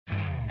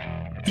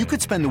You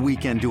could spend the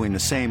weekend doing the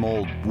same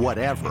old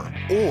whatever,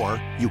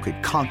 or you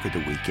could conquer the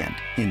weekend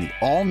in the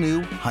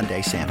all-new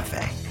Hyundai Santa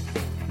Fe.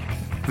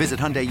 Visit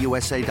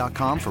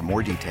HyundaiUSA.com for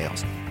more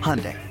details.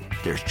 Hyundai,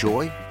 there's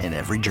joy in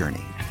every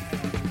journey.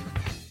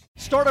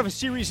 Start of a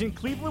series in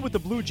Cleveland with the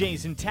Blue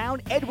Jays in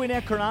town. Edwin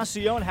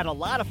Encarnacion had a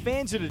lot of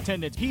fans in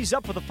attendance. He's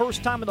up for the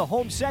first time in the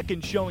home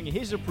second, showing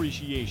his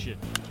appreciation.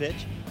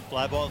 Pitch,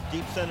 fly ball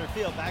deep center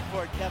field,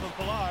 backboard Kevin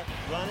Pillar,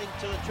 running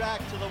to the track,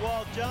 to the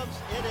wall, jumps,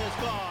 it is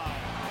gone.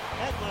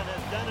 Edwin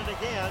has done it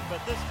again,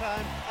 but this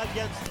time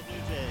against the Blue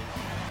Jays.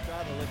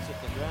 Estrada looks at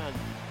the ground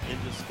in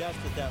disgust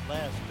at that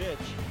last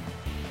pitch,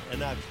 and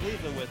now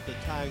Cleveland with the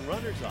tying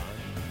runners on.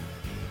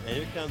 And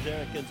here comes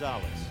Eric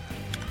Gonzalez.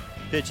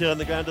 Pitch it on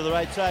the ground to the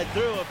right side,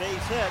 through a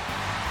base hit.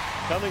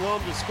 Coming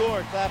home to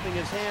score, clapping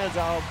his hands,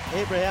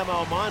 Abraham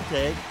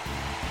Almonte.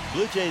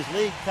 Blue Jays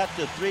lead cut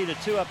to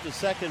 3-2 up to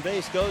second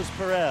base goes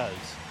Perez.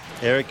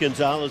 Eric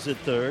Gonzalez at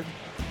third.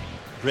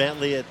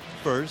 Brantley at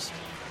first.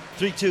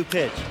 3-2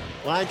 pitch.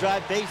 Line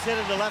drive, base hit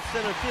into left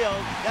center field.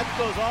 That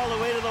goes all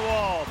the way to the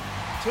wall.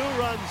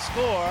 2-run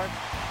score.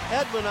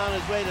 Edwin on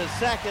his way to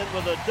second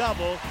with a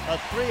double, a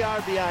 3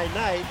 RBI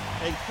night,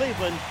 and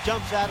Cleveland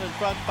jumps out in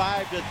front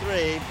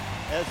 5-3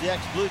 as the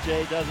ex-Blue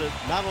Jay does it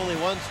not only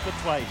once but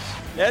twice.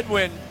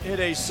 Edwin hit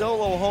a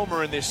solo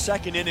homer in the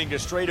second inning to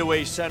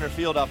straightaway center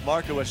field off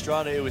Marco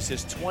Estrada. It was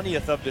his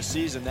 20th of the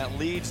season. That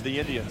leads the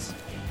Indians.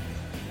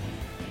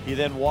 He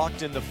then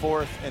walked in the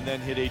fourth and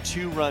then hit a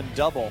 2-run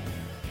double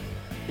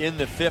in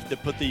the fifth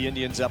that put the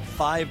Indians up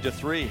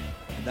 5-3.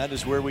 And that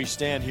is where we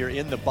stand here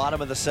in the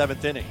bottom of the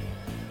seventh inning.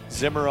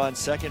 Zimmer on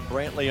second,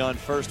 Brantley on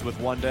first with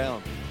one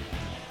down.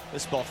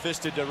 This ball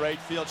fisted to right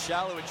field,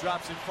 shallow. It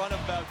drops in front of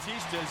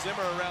Bautista.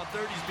 Zimmer around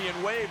third. He's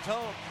being waved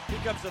home. Here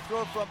comes the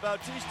throw from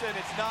Bautista, and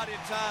it's not in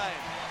time.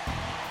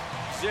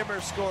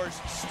 Zimmer scores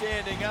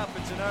standing up.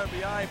 It's an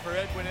RBI for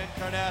Edwin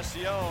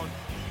Encarnacion.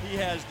 He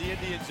has the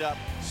Indians up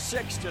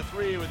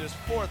 6-3 with his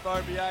 4th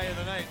RBI of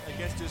the night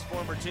against his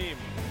former team.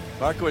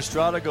 Marco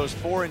Estrada goes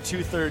 4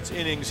 2/3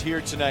 innings here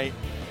tonight.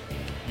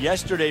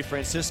 Yesterday,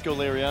 Francisco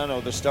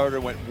Liriano, the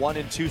starter, went 1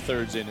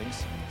 2/3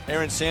 innings.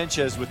 Aaron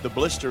Sanchez with the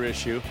blister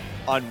issue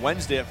on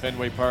Wednesday at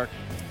Fenway Park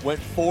went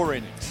 4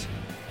 innings.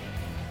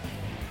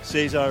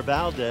 Cesar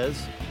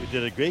Valdez, who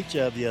did a great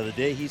job the other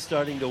day, he's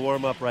starting to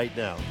warm up right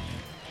now.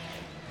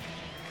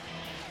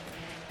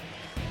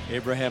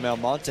 Abraham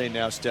Almonte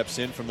now steps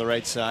in from the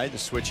right side, the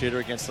switch hitter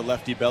against the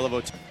lefty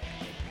Beliveau.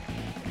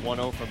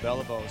 1-0 from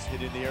Beliveau,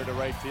 hit in the air to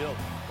right field.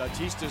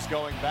 Bautista's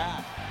going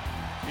back.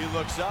 He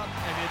looks up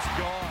and it's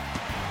gone.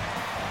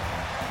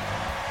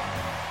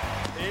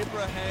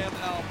 Abraham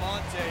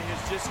Almonte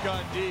has just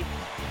gone deep.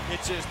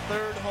 It's his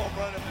 3rd home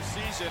run of the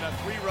season, a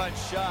 3-run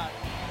shot,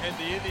 and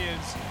the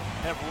Indians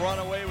have run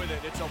away with it.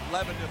 It's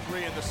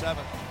 11-3 in the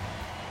 7th.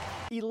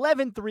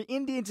 11-3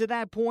 Indians at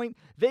that point.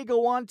 They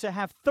go on to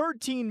have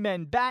 13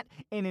 men bat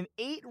in an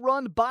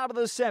 8-run bottom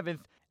of the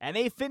 7th, and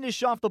they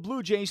finish off the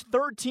Blue Jays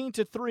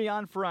 13-3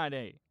 on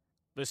Friday.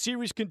 The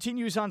series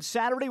continues on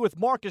Saturday with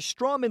Marcus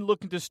Stroman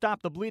looking to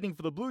stop the bleeding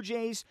for the Blue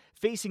Jays,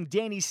 facing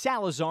Danny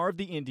Salazar of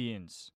the Indians.